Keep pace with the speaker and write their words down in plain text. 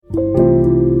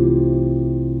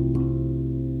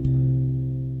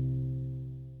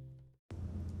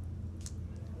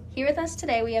with us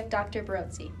today we have Dr.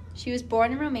 Barotzi. She was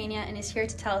born in Romania and is here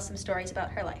to tell us some stories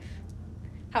about her life.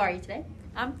 How are you today?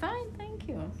 I'm fine, thank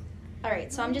you. All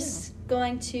right, so I'm just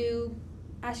going to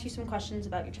ask you some questions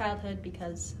about your childhood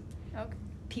because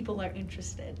people are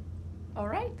interested. All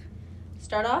right.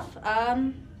 Start off,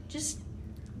 just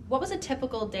what was a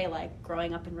typical day like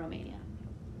growing up in Romania?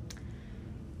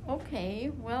 Okay,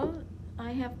 well,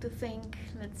 I have to think,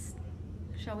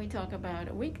 shall we talk about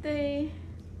a weekday?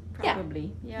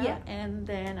 Probably, yeah. And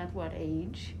then at what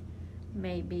age?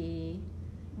 Maybe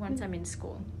once I'm in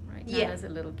school, right? Not as a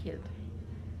little kid.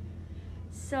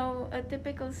 So a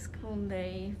typical school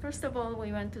day, first of all,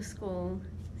 we went to school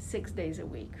 6 days a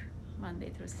week, Monday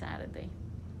through Saturday.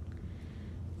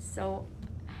 So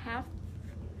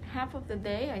half of the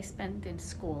day I spent in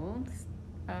school,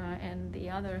 and the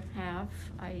other half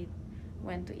I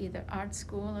went to either art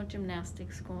school or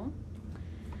gymnastics school.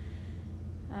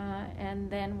 And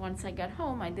then once I got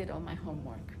home, I did all my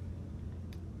homework.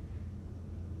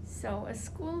 So a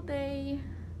school day,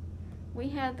 we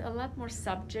had a lot more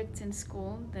subjects in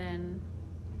school than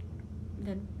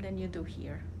you do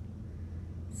here.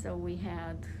 So we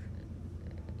had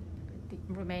the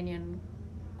Romanian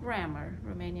grammar,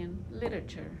 Romanian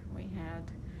literature. We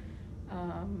had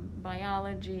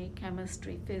biology,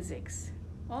 chemistry, physics,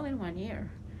 all in 1 year.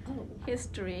 Oh.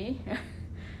 History,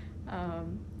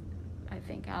 I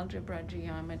think algebra,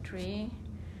 geometry.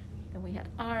 Then we had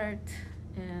art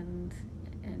and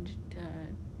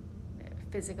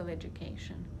physical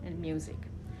education and music.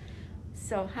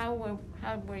 So how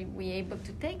were we able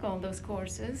to take all those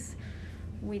courses?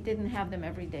 We didn't have them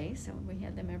every day, so we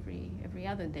had them every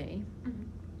other day. Mm-hmm.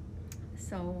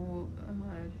 So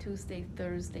Tuesday,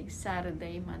 Thursday,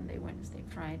 Saturday, Monday, Wednesday,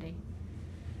 Friday.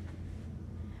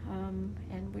 And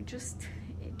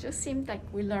it just seemed like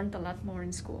we learned a lot more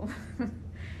in school. Wow.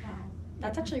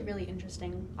 That's actually really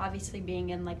interesting. Obviously being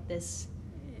in like this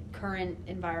current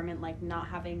environment, like not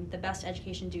having the best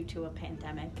education due to a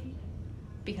pandemic,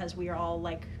 because we're all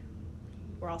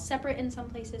separate in some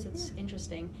places. It's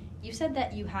interesting. You said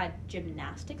that you had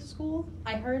gymnastics school.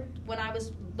 I heard when I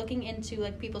was looking into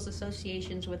like people's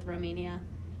associations with Romania,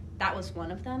 that was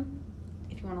one of them.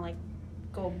 If you want to like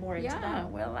go more into that. Yeah,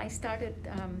 well, I started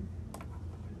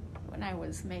when I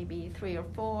was maybe 3 or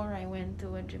 4. I went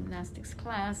to a gymnastics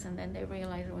class, and then they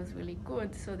realized it was really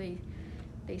good, so they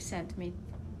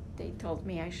told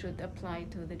me I should apply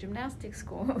to the gymnastics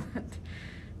school.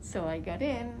 So I got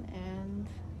in, and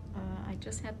I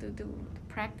just had to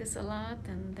practice a lot,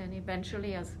 and then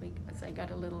eventually, as I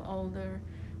got a little older,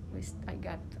 I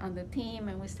got on the team,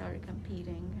 and we started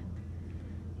competing,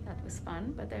 and that was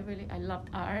fun. But I loved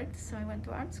art, so I went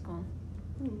to art school.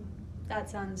 That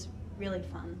sounds really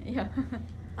fun. Yeah.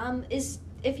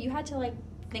 If you had to like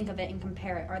think of it and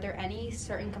compare it, are there any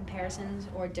certain comparisons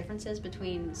or differences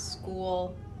between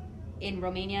school in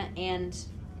Romania and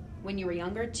when you were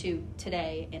younger to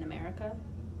today in America?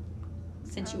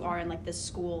 Since you are in like this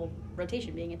school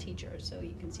rotation, being a teacher, so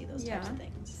you can see those types of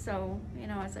things. So,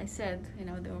 as I said,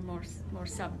 there were more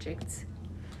subjects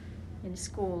in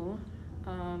school.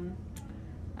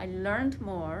 I learned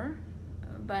more,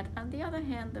 but on the other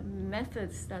hand, the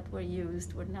methods that were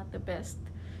used were not the best.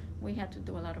 We had to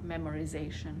do a lot of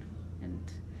memorization, and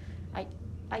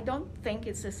I don't think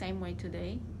it's the same way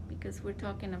today, because we're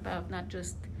talking about not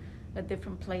just a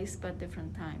different place, but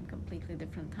different time, completely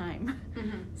different time.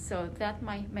 Mm-hmm. So that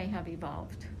may have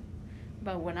evolved.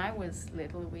 But when I was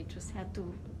little, we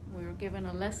were given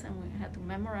a lesson, we had to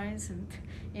memorize, and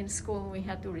in school we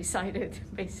had to recite it,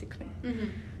 basically. Mm-hmm.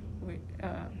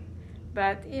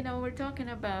 But, we're talking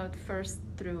about 1st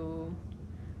through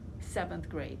 7th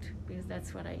grade, because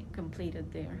that's what I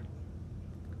completed there.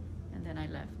 And then I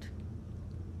left.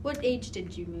 What age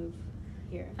did you move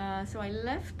here? So I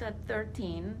left at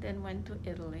 13, then went to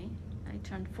Italy. I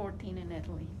turned 14 in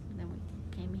Italy, and then we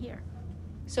came here.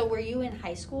 So were you in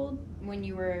high school when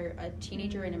you were a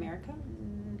teenager in America?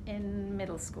 In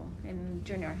middle school, in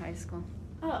junior high school.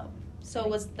 Oh, so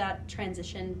was that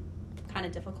transition kind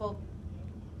of difficult?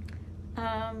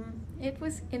 It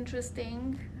was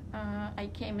interesting. I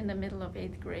came in the middle of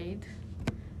 8th grade.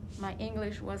 My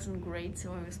English wasn't great,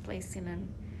 so I was placed in an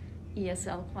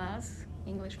ESL class,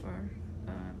 English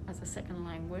as a second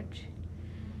language.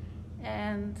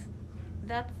 And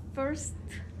that first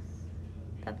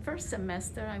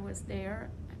semester I was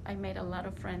there, I made a lot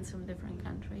of friends from different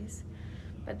countries.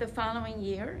 But the following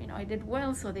year, I did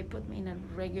well, so they put me in a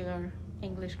regular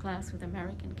English class with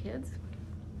American kids.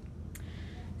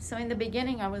 So in the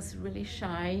beginning, I was really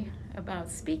shy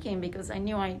about speaking because I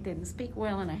knew I didn't speak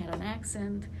well and I had an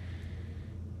accent.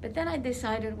 But then I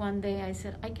decided one day, I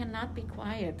said, I cannot be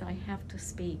quiet. I have to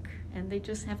speak. And they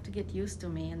just have to get used to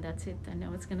me, and that's it. I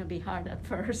know it's going to be hard at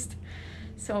first.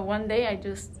 So one day I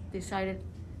just decided,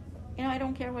 I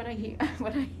don't care what I hear,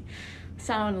 what I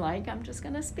sound like. I'm just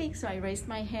going to speak. So I raised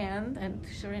my hand, and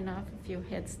sure enough, a few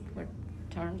heads were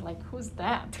turned like, who's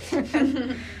that?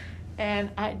 And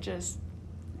I just,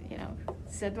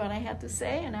 said what I had to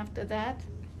say. And after that,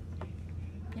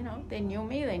 they knew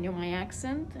me, they knew my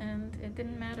accent, and it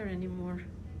didn't matter anymore.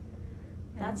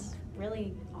 That's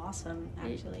really awesome,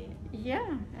 actually.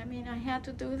 Yeah, I had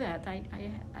to do that.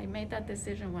 I made that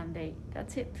decision one day.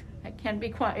 That's it. I can't be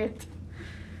quiet.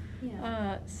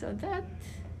 Yeah. So that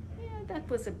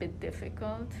was a bit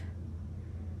difficult.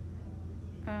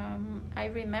 I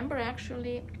remember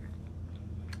actually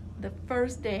the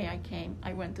first day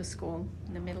I went to school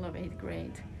in the middle of 8th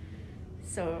grade.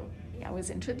 So I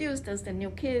was introduced as the new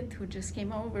kid who just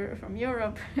came over from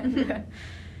Europe.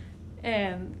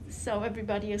 And so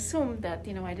everybody assumed that,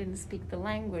 I didn't speak the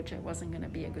language, I wasn't going to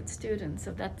be a good student.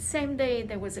 So that same day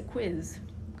there was a quiz.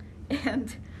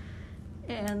 And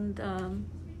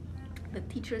the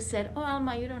teacher said, oh,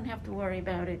 Alma, you don't have to worry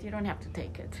about it. You don't have to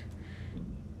take it.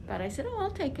 But I said, oh,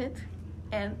 I'll take it.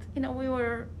 And, we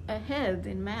were ahead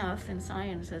in math and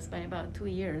sciences by about 2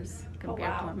 years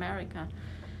compared to America.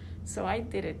 So I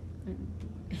did it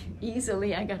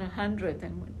easily. I got 100.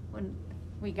 And when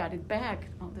we got it back,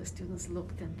 all the students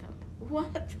looked and thought,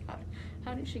 what?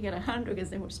 How did she get 100? Because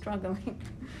they were struggling.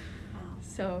 Wow.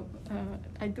 So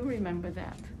I do remember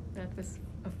that. That was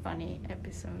a funny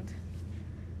episode.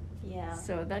 Yeah.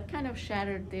 So that kind of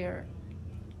shattered their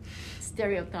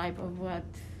stereotype of what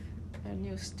a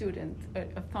new student,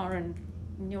 a foreign,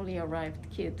 newly arrived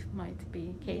kid might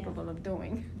be capable of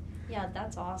doing. Yeah,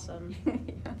 that's awesome.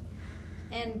 Yeah.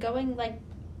 And going,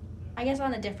 I guess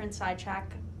on a different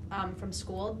sidetrack from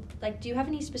school, do you have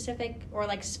any specific or,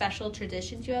 special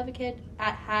traditions you have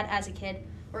had as a kid,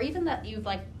 or even that you've,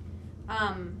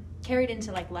 carried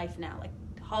into, life now,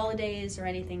 holidays or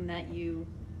anything that you...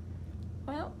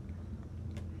 Well,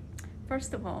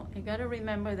 first of all, you got to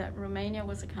remember that Romania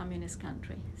was a communist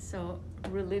country, so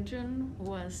religion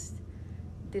was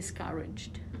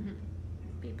discouraged. Mm-hmm.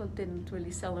 People didn't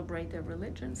really celebrate their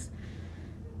religions.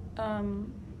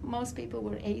 Most people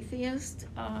were atheists.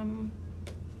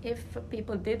 If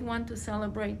people did want to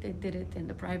celebrate, they did it in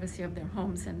the privacy of their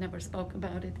homes and never spoke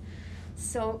about it.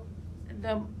 So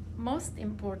the most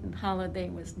important holiday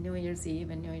was New Year's Eve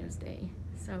and New Year's Day.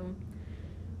 So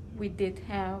we did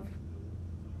have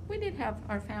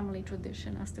our family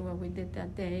tradition as to what we did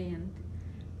that day. And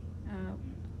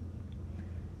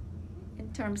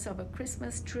in terms of a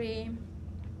Christmas tree,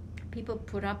 people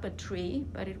put up a tree,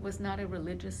 but it was not a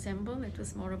religious symbol. It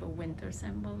was more of a winter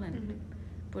symbol, and mm-hmm.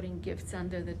 putting gifts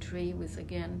under the tree was,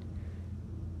 again,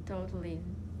 totally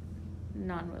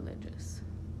non-religious.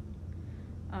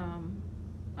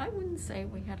 I wouldn't say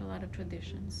we had a lot of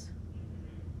traditions,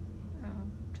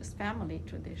 just family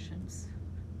traditions.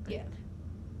 Yeah.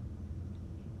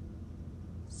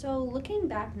 So looking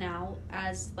back now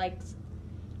as,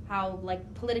 how,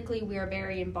 politically we are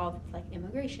very involved with,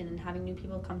 immigration and having new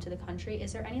people come to the country,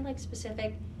 is there any,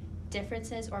 specific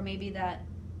differences or maybe that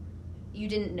you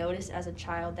didn't notice as a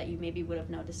child that you maybe would have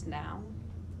noticed now?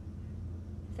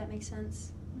 If that makes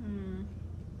sense?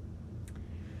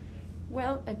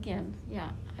 Well, again,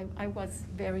 I was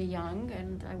very young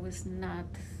and I was not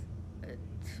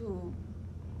too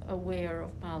aware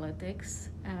of politics.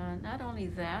 Not only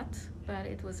that, but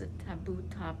it was a taboo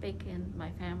topic in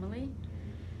my family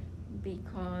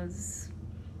because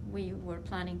we were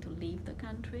planning to leave the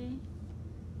country.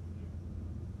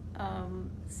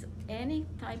 So any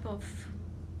type of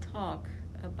talk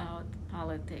about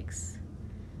politics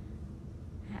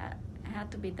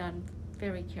had to be done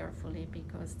very carefully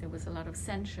because there was a lot of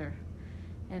censure.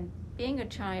 And being a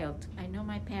child, I know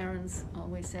my parents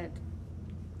always said,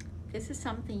 this is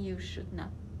something you should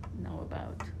not know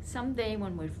about. Someday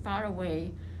when we're far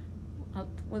away,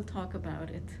 we'll talk about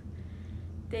it.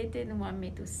 They didn't want me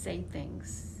to say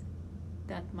things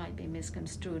that might be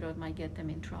misconstrued or might get them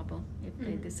in trouble if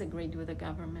they disagreed with the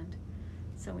government.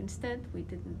 So instead, we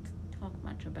didn't talk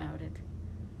much about it.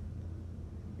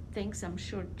 Things, I'm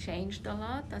sure, changed a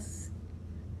lot as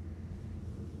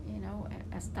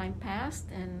time passed,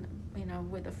 and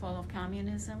with the fall of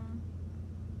communism,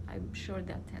 I'm sure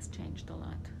that has changed a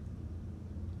lot.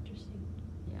 Interesting.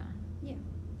 Yeah.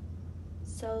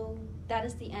 So that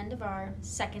is the end of our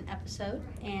second episode,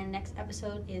 and next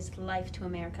episode is Life to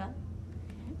America.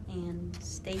 And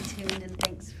stay tuned, and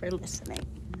thanks for listening.